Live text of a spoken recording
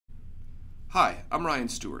Hi, I'm Ryan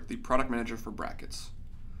Stewart, the product manager for Brackets.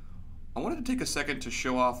 I wanted to take a second to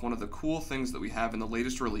show off one of the cool things that we have in the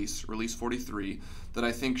latest release, Release 43, that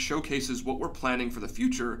I think showcases what we're planning for the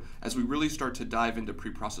future as we really start to dive into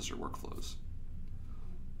preprocessor workflows.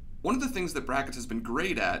 One of the things that Brackets has been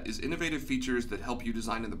great at is innovative features that help you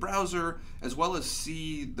design in the browser, as well as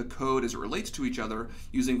see the code as it relates to each other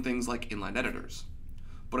using things like inline editors.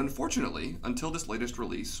 But unfortunately, until this latest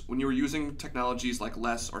release, when you were using technologies like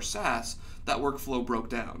LESS or SCSS, that workflow broke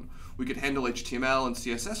down. We could handle HTML and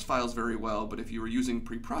CSS files very well, but if you were using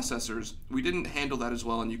preprocessors, we didn't handle that as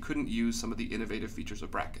well and you couldn't use some of the innovative features of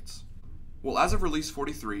Brackets. Well, as of Release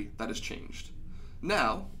 43, that has changed.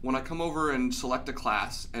 Now, when I come over and select a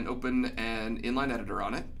class and open an inline editor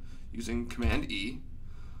on it, using Command E,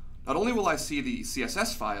 not only will I see the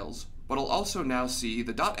CSS files, but I'll also now see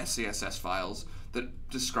the .SCSS files that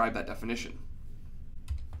describe that definition.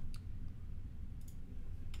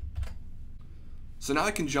 So now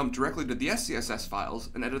I can jump directly to the SCSS files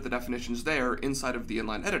and edit the definitions there inside of the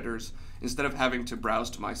inline editors instead of having to browse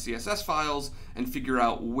to my CSS files and figure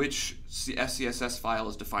out which SCSS file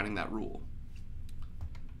is defining that rule.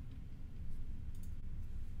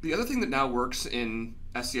 The other thing that now works in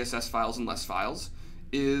SCSS files and LESS files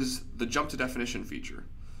is the jump to definition feature.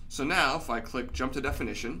 So now if I click jump to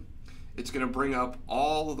definition, it's going to bring up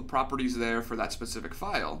all of the properties there for that specific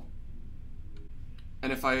file.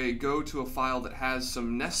 And if I go to a file that has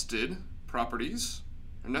some nested properties,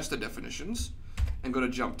 or nested definitions, and go to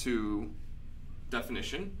jump to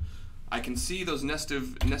definition, I can see those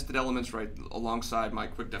nested elements right alongside my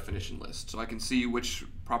quick definition list. So I can see which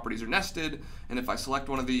properties are nested, and if I select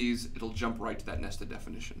one of these, it'll jump right to that nested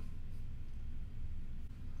definition.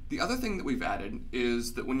 The other thing that we've added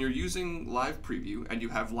is that when you're using Live Preview and you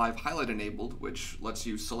have Live Highlight enabled, which lets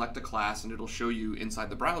you select a class and it'll show you inside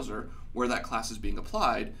the browser where that class is being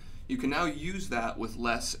applied, you can now use that with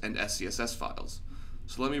LESS and SCSS files.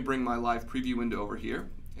 So let me bring my Live Preview window over here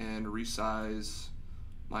and resize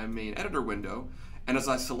my main editor window. And as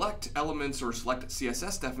I select elements or select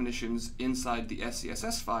CSS definitions inside the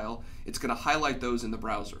SCSS file, it's going to highlight those in the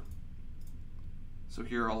browser. So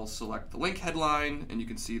here I'll select the link headline, and you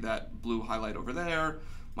can see that blue highlight over there.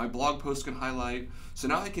 My blog post can highlight. So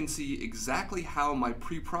now I can see exactly how my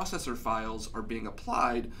preprocessor files are being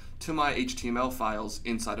applied to my HTML files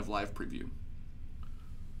inside of Live Preview.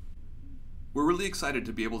 We're really excited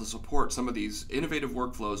to be able to support some of these innovative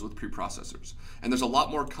workflows with preprocessors, and there's a lot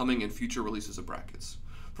more coming in future releases of Brackets.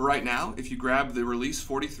 For right now, if you grab the Release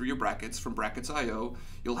 43 of Brackets from Brackets.io,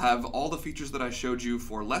 you'll have all the features that I showed you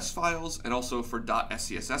for LESS files and also for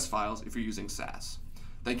 .SCSS files if you're using SCSS.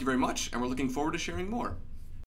 Thank you very much, and we're looking forward to sharing more.